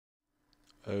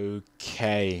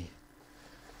Okay,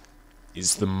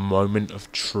 is the moment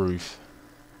of truth.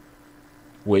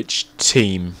 Which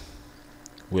team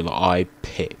will I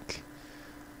pick?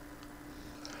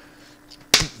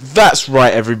 That's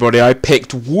right, everybody. I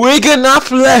picked Wigan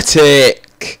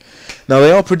Athletic. Now,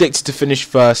 they are predicted to finish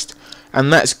first,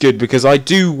 and that's good because I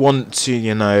do want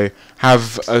to,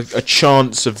 have a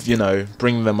chance of,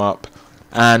 bringing them up.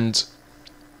 And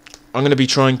I'm going to be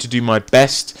trying to do my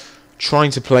best,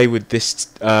 trying to play with this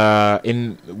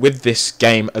with this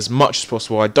game as much as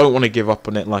possible. I don't want to give up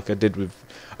on it like I did with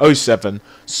 07.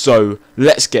 So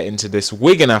let's get into this.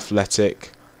 Wigan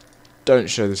Athletic. Don't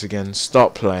show this again.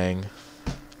 Start playing.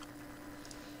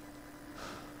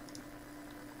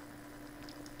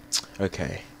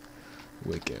 Okay,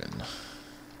 Wigan.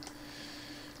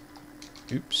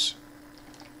 Oops.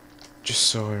 Just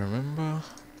so I remember.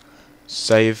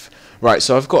 Save. Right,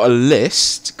 so I've got a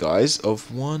list, guys,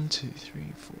 of 1, 2,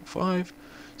 3, 4, 5,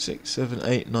 6, 7,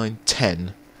 8, 9,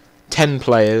 10. 10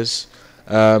 players.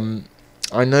 I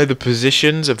know the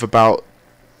positions of about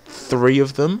 3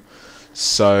 of them.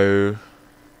 So,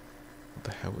 what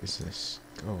the hell is this?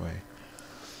 Go away.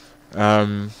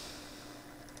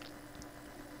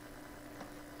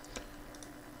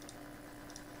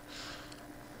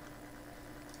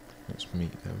 Let's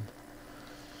meet them.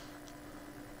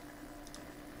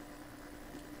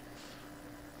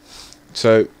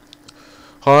 So,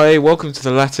 hi, welcome to the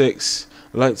Latics.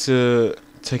 I'd like to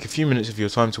take a few minutes of your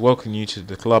time to welcome you to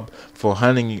the club before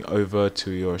handing you over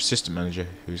to your assistant manager,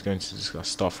 who is going to discuss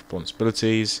staff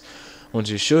responsibilities. I want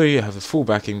to assure you have the full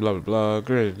backing, blah blah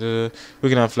blah.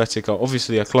 Wigan Athletic are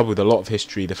obviously a club with a lot of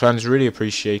history. The fans really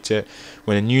appreciate it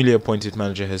when a newly appointed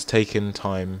manager has taken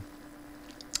time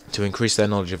to increase their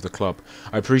knowledge of the club.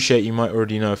 I appreciate you might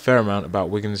already know a fair amount about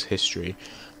Wigan's history,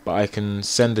 but I can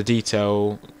send a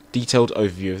detailed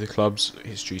overview of the club's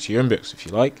history to your inbox if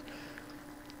you like.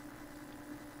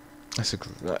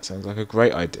 That sounds like a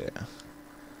great idea.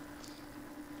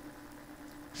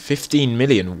 15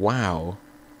 million, wow.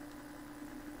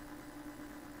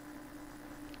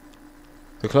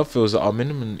 The club feels that our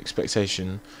minimum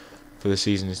expectation for the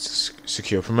season is to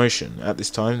secure promotion. At this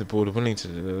time, the board are willing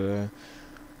to...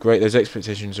 Great, those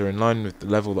expectations are in line with the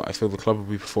level that I feel the club will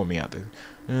be performing at.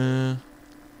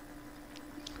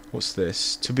 What's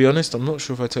this? To be honest, I'm not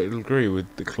sure if I totally agree with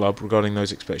the club regarding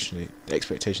those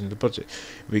expectations of the budget.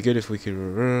 It would be good if we could...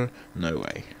 no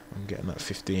way. I'm getting that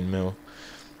 15 mil.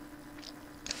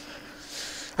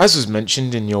 As was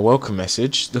mentioned in your welcome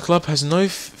message, the club has no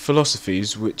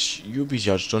philosophies which you'll be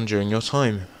judged on during your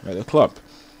time at the club.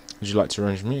 Would you like to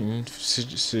arrange a meeting?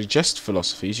 Suggest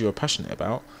philosophies you are passionate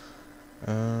about.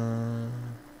 I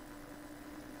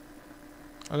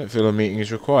don't feel a meeting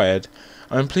is required.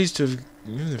 I am pleased to have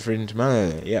given the freedom to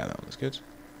manage. Yeah, that was good.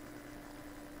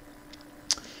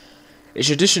 It's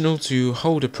traditional to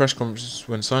hold a press conference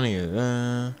when signing it.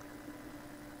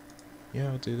 Yeah,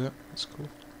 I'll do that. That's cool.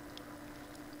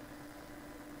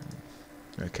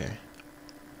 Okay.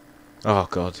 Oh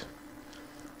God.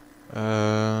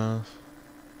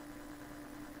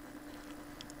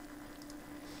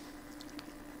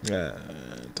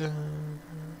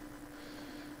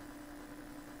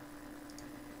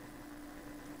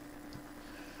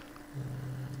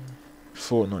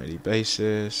 Fortnightly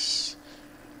basis.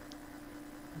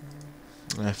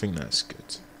 I think that's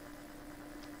good.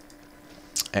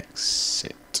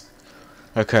 Exit.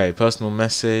 Okay, personal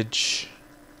message.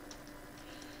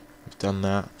 We've done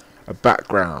that. A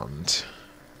background.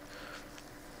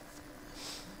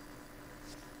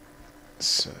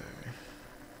 So,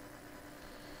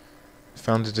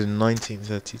 founded in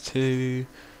 1932.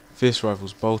 Fierce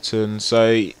rivals Bolton.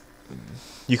 So,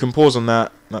 you can pause on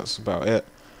that. That's about it.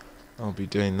 I'll be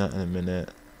doing that in a minute.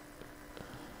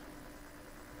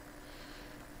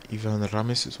 Ivan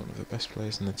Ramis is one of the best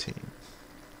players in the team.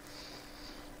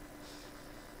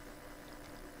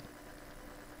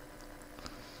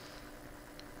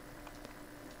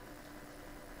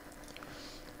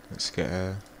 Let's get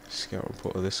a scout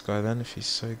report of this guy then, if he's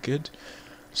so good.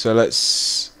 So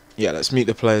let's meet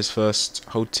the players first.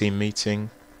 Hold team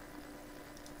meeting.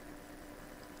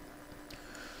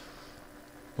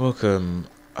 Welcome.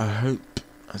 I hope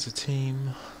as a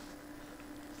team.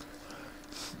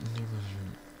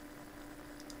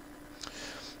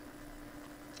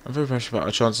 I'm very passionate about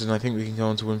our chances, and I think we can go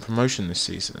on to win promotion this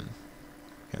season.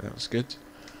 Yeah, that was good.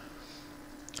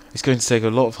 It's going to take a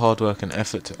lot of hard work and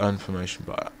effort to earn promotion,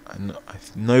 but I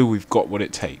know we've got what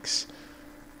it takes.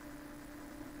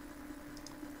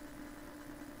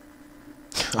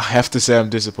 I have to say I'm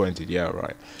disappointed. Yeah,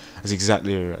 right. That's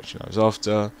exactly the reaction I was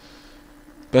after.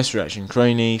 Best reaction,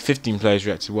 Croney. 15 players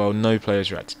reacted well, no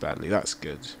players reacted badly. That's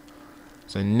good.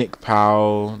 So Nick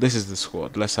Powell. This is the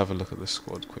squad. Let's have a look at the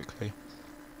squad quickly.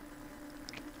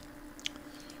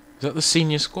 Is that the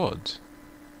senior squad?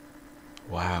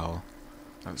 Wow.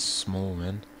 That's small,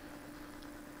 man.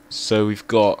 So we've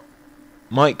got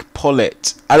Mike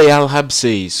Pollitt, Ali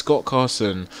Al-Habsi, Scott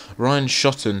Carson, Ryan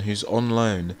Shotton, who's on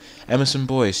loan, Emerson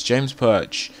Boyce, James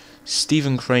Perch,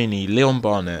 Stephen Craney, Leon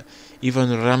Barnett, Ivan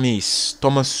Ramis,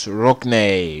 Thomas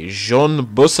Rogney, Jean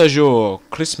Bossajour,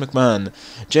 Chris McMahon,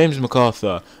 James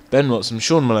MacArthur, Ben Watson,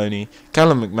 Sean Maloney,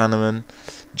 Callum McManaman,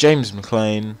 James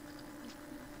McLean,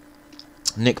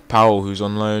 Nick Powell, who's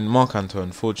on loan, Mark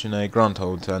Antoine Fortuné, Grant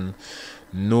Holton,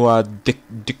 Noah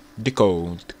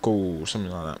Dicko, something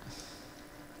like that.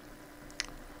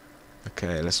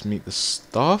 Okay, let's meet the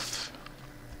staff.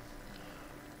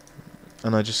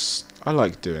 And I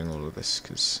like doing all of this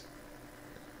because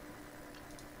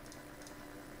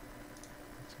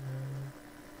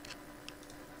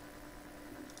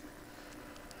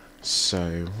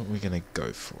so what are we gonna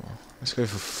go for? Let's go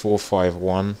for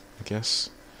 4-5-1, I guess.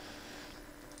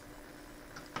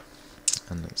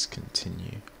 And let's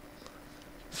continue.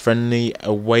 Friendly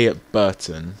away at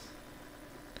Burton.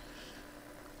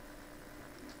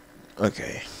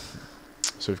 Okay,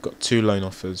 so we've got 2 loan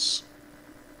offers.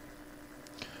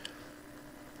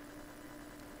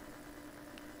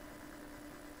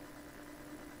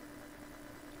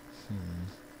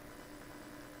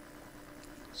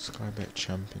 Skybet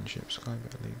Championship,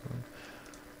 Skybet League 1.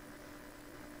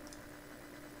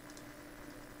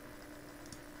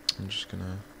 I'm just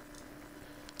gonna.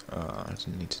 I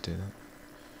didn't need to do that.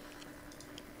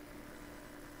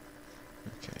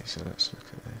 Okay, so let's look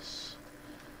at this.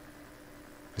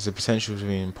 There's a potential to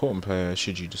be an important player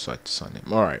should you decide to sign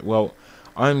him. Alright, well,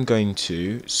 I'm going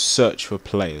to search for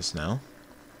players now.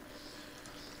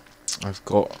 I've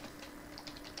got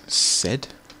Said.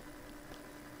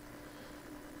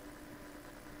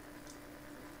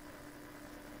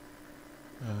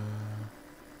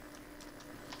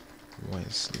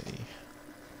 Wesley.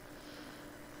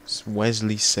 It's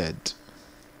Wesley Said.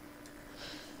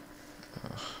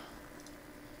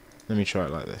 Let me try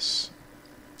it like this.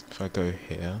 If I go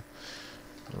here,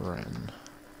 Ren.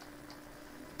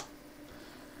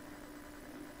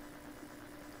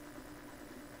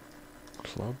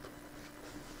 Club.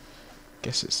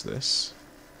 Guess it's this.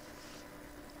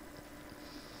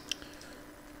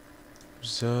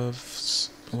 Reserves.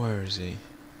 Where is he?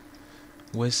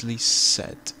 Wesley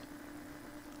Said.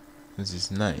 Is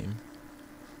his name?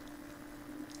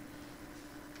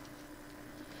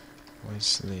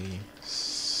 Wesley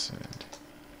Said.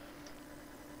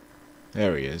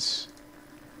 There he is.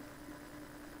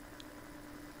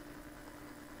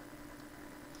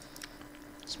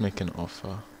 Let's make an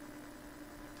offer.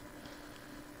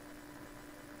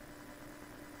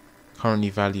 Currently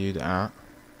valued at.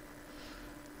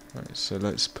 Right, so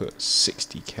let's put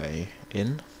 60k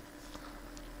in.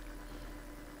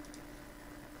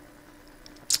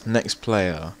 Next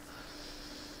player.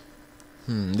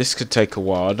 This could take a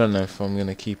while. I don't know if I'm going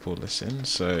to keep all this in,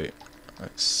 so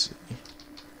let's see.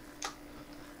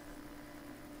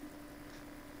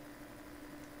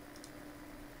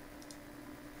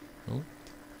 Oh,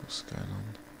 what's going on?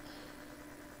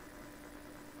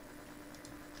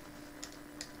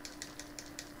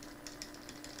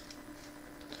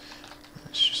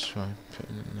 Let's just try and put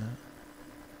him in there.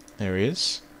 There he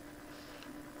is.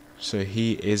 So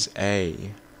he is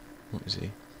a... What is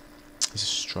he? He's a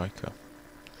striker.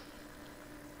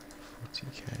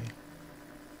 40k.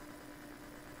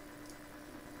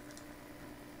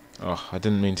 Oh, I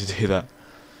didn't mean to do that.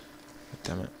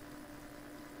 Damn it.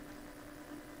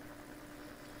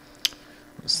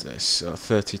 What's this?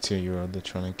 32-year-old they're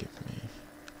trying to give me.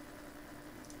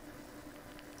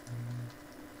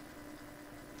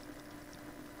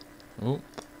 Oh.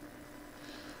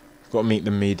 Got to meet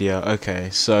the media. Okay,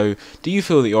 so do you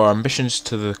feel that your ambitions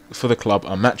for the club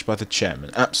are matched by the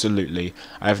chairman? Absolutely.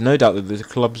 I have no doubt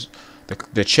that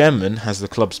the chairman has the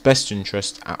club's best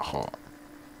interest at heart.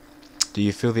 Do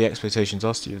you feel the expectations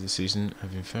asked of you of the season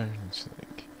have been fair?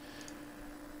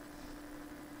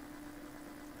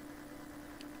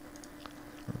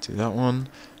 I'll do that one.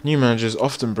 New managers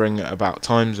often bring about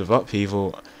times of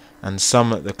upheaval, and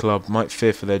some at the club might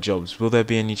fear for their jobs. Will there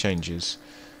be any changes?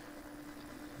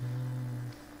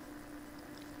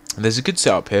 There's a good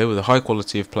setup here with a high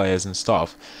quality of players and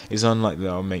staff. It's unlikely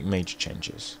that I'll make major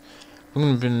changes.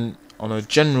 We've been on a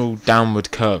general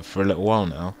downward curve for a little while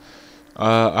now.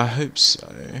 I hope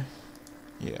so.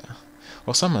 Yeah.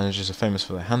 Well, some managers are famous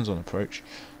for their hands-on approach.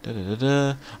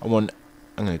 I'm going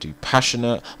to do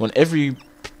passionate. I want every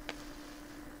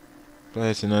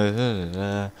Player to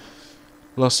know.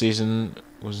 Last season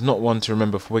was not one to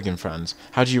remember for Wigan fans.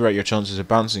 How do you rate your chances of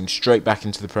bouncing straight back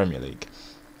into the Premier League?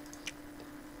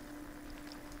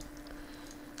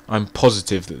 I'm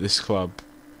positive that this club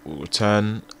will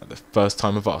return at the first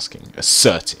time of asking.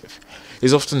 Assertive. It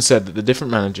is often said that the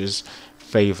different managers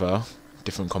favour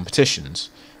different competitions.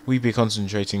 We'll be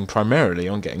concentrating primarily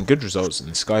on getting good results in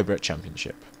the Sky Bet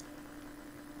Championship.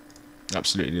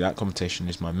 Absolutely, that competition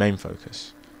is my main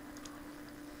focus.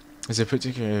 Is there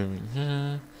particular...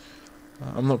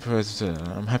 I'm not prepared to say that.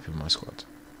 I'm happy with my squad.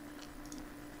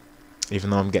 Even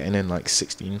though I'm getting in like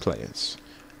 16 players.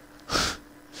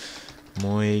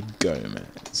 Moy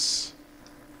Gomez.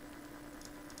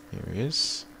 Here he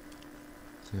is.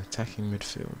 He's an attacking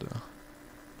midfielder.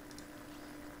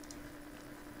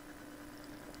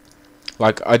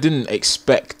 Like, I didn't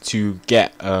expect to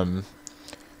get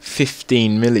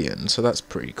 15 million, so that's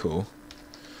pretty cool.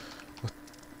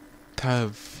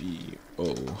 Tavio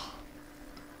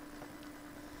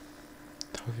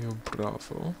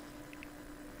Bravo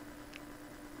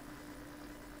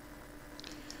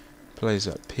plays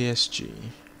at PSG.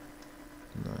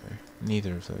 No,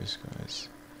 neither of those guys.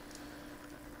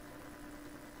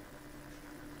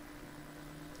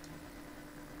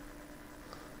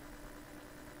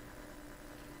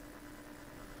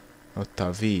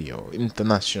 Ottavio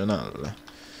Internacional.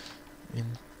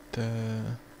 Internacion.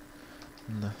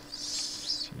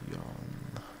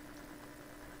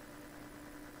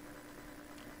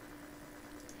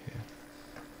 Here.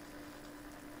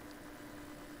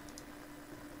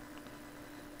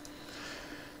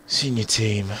 Senior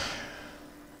team.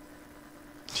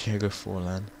 Diego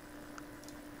Forlan.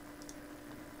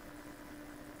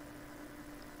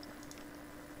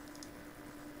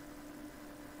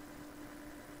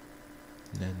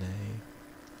 Nene.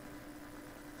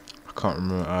 I can't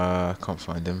remember. I can't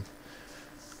find him,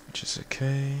 which is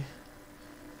okay.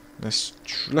 Let's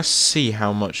see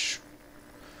how much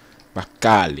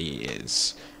Bakali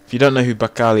is. If you don't know who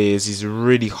Bakali is, he's a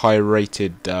really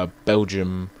high-rated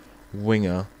Belgium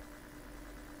winger.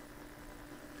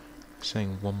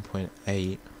 Saying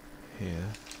 1.8 here.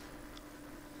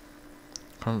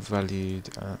 Current valued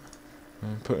at.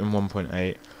 Put in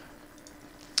 1.8.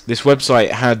 This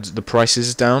website had the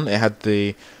prices down. It had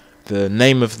the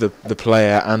name of the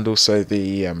player and also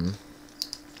the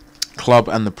club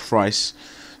and the price.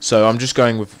 So I'm just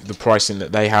going with the pricing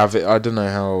that they have. I don't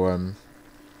know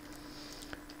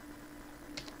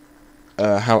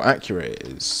how accurate it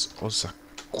is.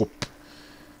 Ozakup.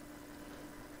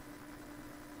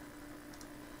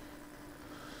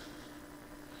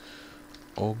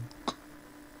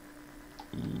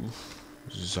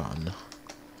 Oguzan.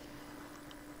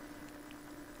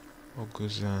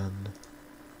 Oguzan.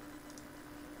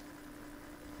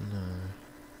 No.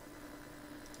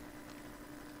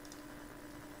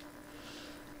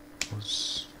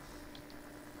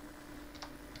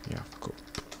 Jakob.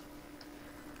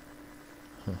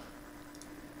 Huh.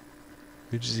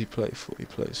 Who does he play for? He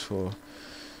plays for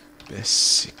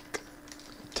Besiktas.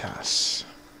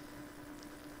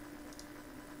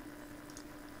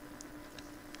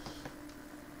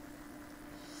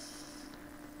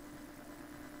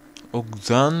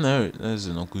 Oguzan, there's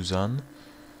an Oguzan.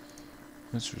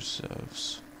 That's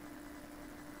reserves.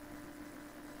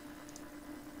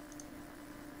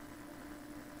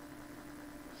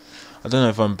 I don't know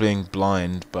if I'm being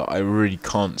blind, but I really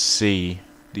can't see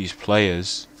these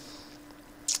players.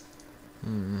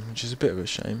 Which is a bit of a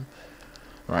shame.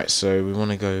 Right, so we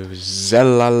want to go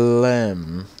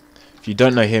Zelalem. If you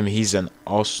don't know him, he's a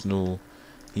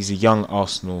young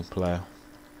Arsenal player.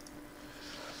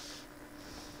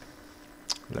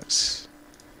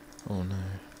 Oh no.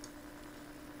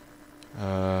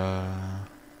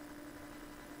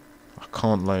 I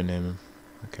can't loan him.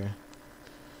 Okay.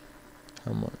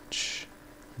 How much?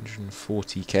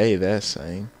 140k they're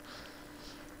saying.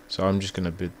 So I'm just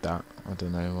gonna bid that. I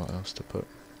don't know what else to put.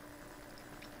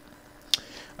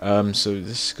 So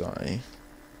this guy,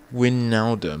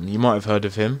 Wijnaldum, you might have heard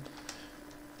of him.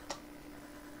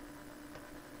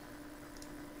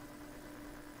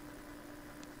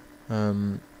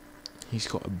 He's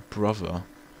got a brother,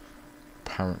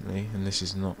 apparently, and this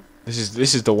is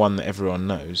the one that everyone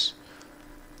knows.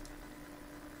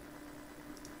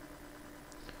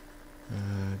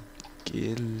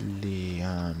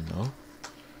 Giuliano.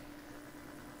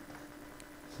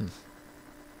 Let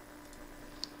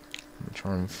me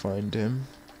try and find him.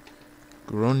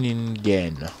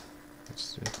 Groningen.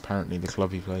 That's apparently the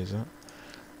club he plays at.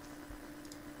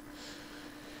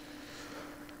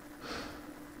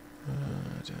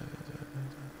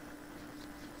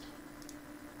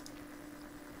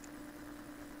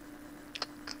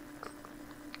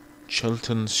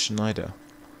 Shelton Schneider.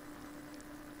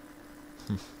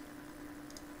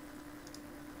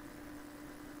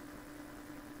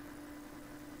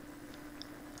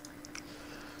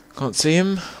 Can't see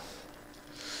him.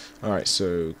 Alright,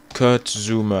 so Kurt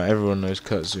Zuma. Everyone knows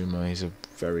Kurt Zuma. He's a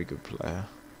very good player.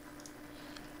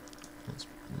 Let's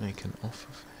make an offer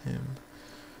for him.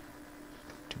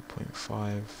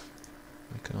 2.5.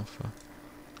 Make an offer.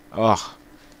 Ah,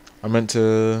 I meant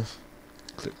to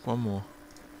click one more.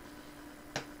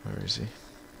 Where is he?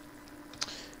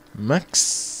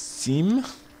 Maxime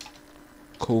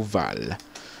Koval.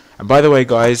 And by the way,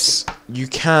 guys, you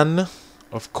can,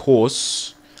 of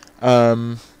course, what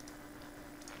am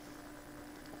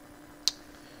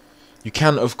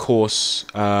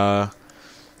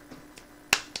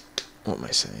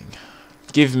I saying?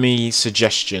 Give me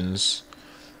suggestions.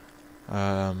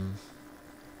 Pretty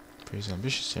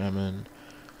ambitious chairman.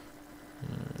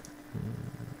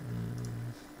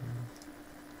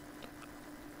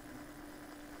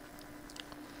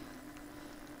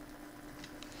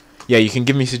 Yeah, you can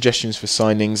give me suggestions for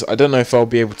signings. I don't know if I'll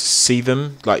be able to see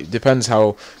them. Like, depends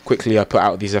how quickly I put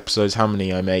out these episodes, how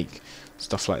many I make,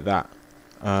 stuff like that.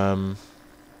 I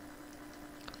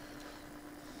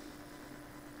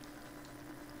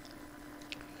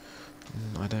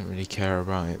don't really care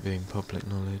about it being public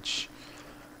knowledge.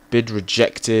 Bid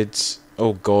rejected.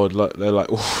 Oh god, they're like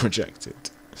all rejected.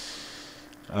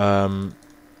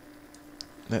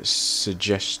 Let's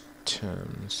suggest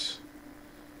terms.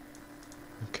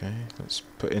 Okay, let's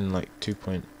put in like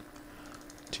 2.2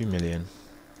 million.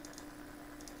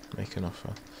 Make an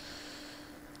offer.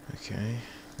 Okay,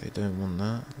 they don't want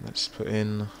that. Let's put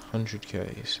in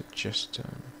 100k. Suggest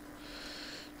term.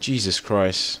 Jesus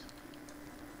Christ.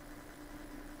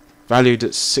 Valued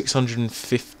at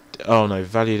 650. Oh no,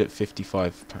 valued at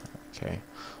 55. Okay, I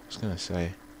was gonna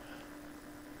say.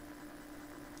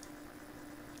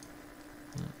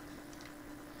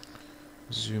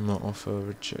 Zuma offer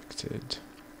rejected.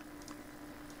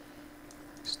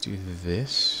 Let's do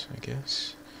this, I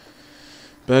guess.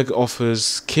 Berg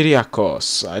offers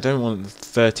Kyriakos. I don't want the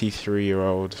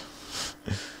 33-year-old.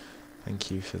 Thank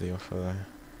you for the offer there.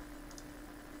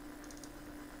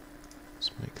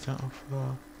 Let's make that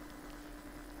offer.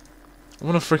 I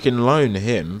want to freaking loan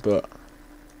him, but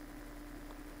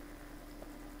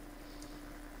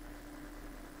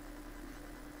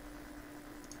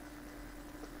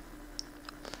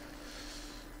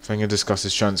Wenger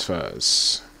discusses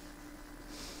transfers.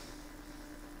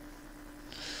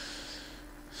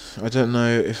 I don't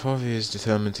know if Harvey is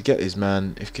determined to get his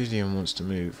man. If Gideon wants to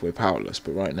move, we're powerless,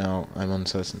 but right now I'm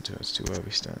uncertain as to where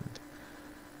we stand.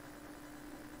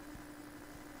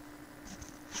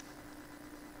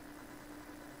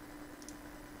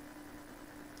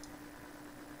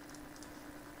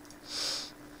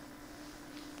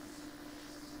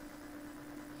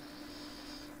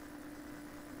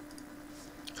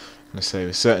 I'm going to say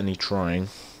we're certainly trying.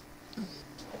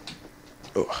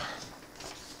 Oh.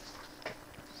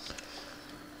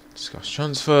 Discuss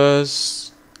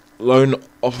transfers. Loan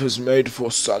offers made for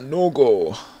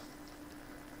Sanogo.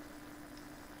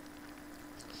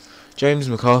 James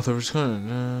MacArthur is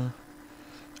going.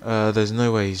 There's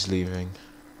no way he's leaving.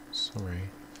 Sorry.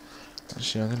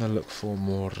 Actually, I'm going to look for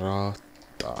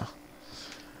Morata.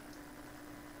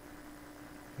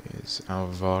 Here's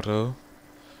Alvaro.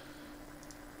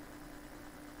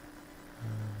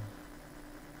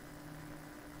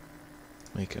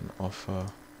 Make an offer.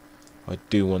 I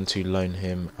do want to loan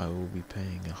him. I will be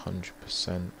paying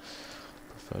 100%.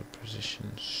 Preferred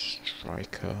position,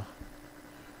 striker.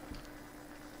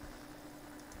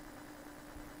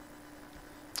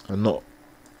 I'm not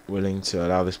willing to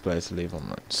allow this player to leave on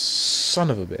that. Son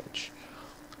of a bitch.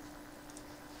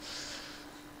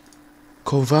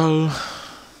 Koval.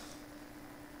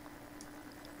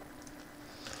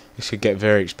 This could get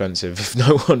very expensive if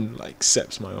no one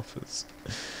accepts my offers.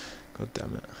 God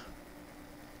damn it.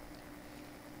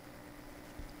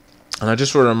 And I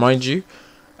just want to remind you,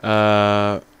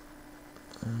 they're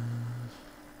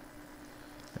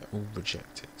all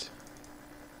rejected.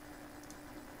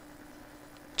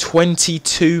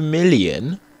 22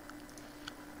 million?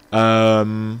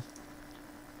 No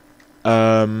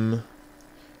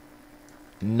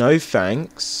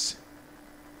thanks.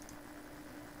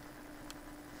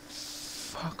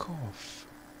 Fuck off.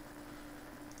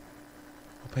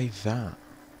 I'll pay that.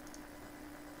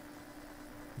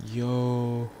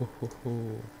 Yo, ho, ho,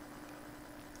 ho.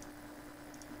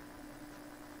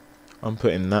 I'm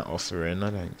putting that offer in,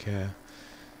 I don't care.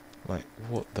 Like,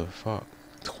 what the fuck?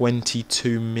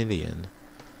 22 million.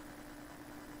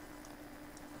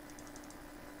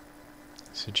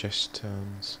 Suggest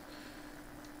terms.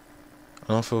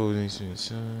 An offer will need to be...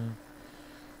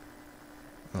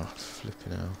 oh,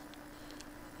 flipping out.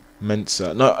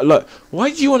 Mensa. No, look.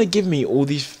 Why do you want to give me all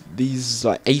these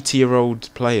like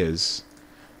 80-year-old players?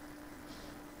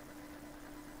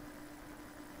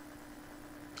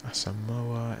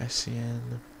 Asamoah,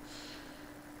 Essien.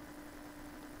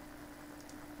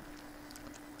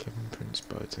 Kevin Prince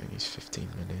Boateng, he's 15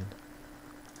 million.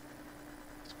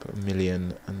 Let's put 1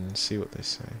 million and see what they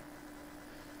say.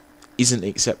 Isn't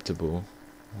acceptable.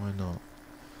 Why not?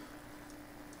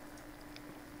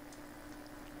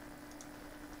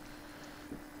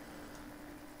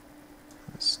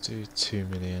 Let's do 2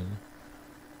 million.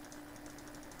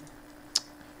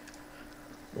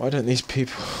 Why don't these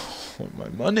people want my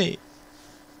money?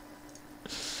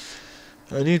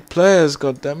 I need players,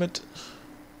 goddammit.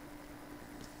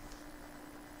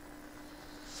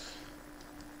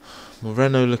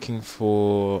 Moreno looking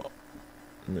for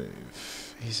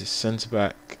move. He's a centre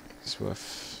back. He's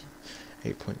worth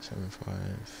 8.75.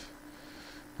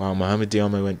 Wow, Mohamed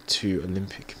Diame went to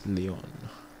Olympique Lyon.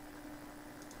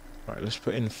 Right, let's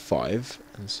put in 5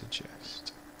 and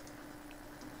suggest.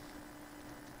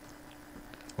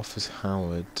 Offers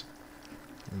Howard.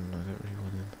 I don't really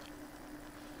want him.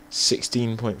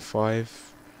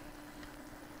 16.5.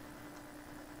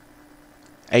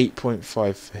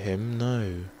 8.5 for him.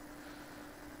 No.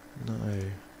 No.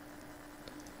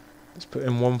 Let's put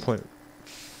in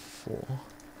 1.4.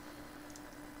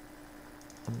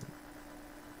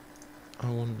 I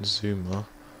want Zuma.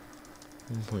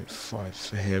 1.5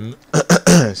 for him.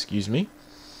 Excuse me.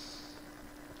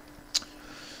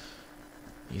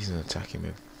 He's an attacking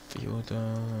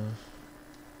midfielder.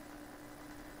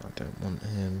 I don't want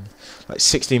him. Like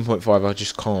 16.5, I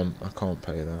just can't. I can't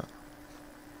pay that.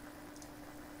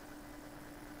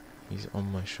 He's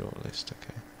on my shortlist.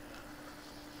 Okay.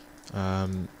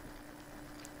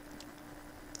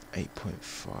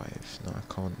 8.5. No, I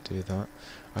can't do that.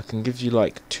 I can give you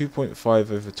like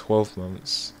 2.5 over 12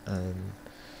 months. And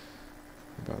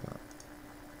about that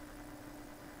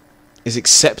is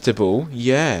acceptable.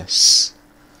 Yes.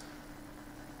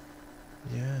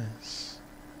 Yes.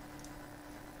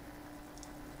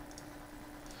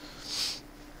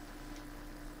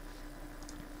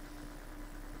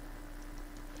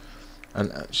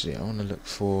 And actually, I want to look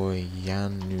for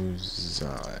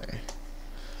Januzaj.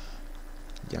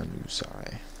 I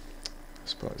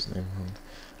spelled his name wrong.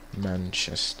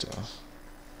 Manchester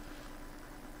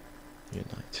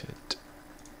United.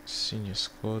 Senior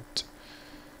squad.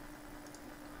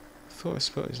 I thought I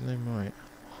spelled his name right.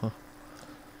 Huh.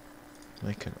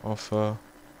 Make an offer.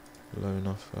 Loan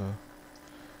offer.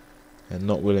 And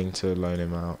not willing to loan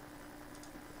him out.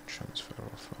 Transfer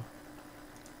offer.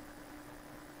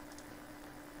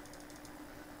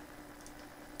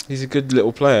 He's a good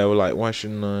little player. Like, why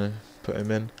shouldn't I put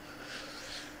him in?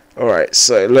 Alright,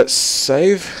 so let's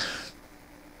save.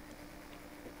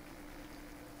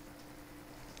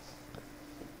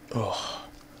 Oh.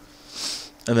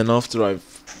 And then after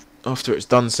it's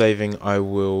done saving, I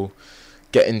will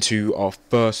get into our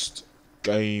first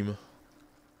game,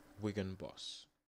 Wigan Boss.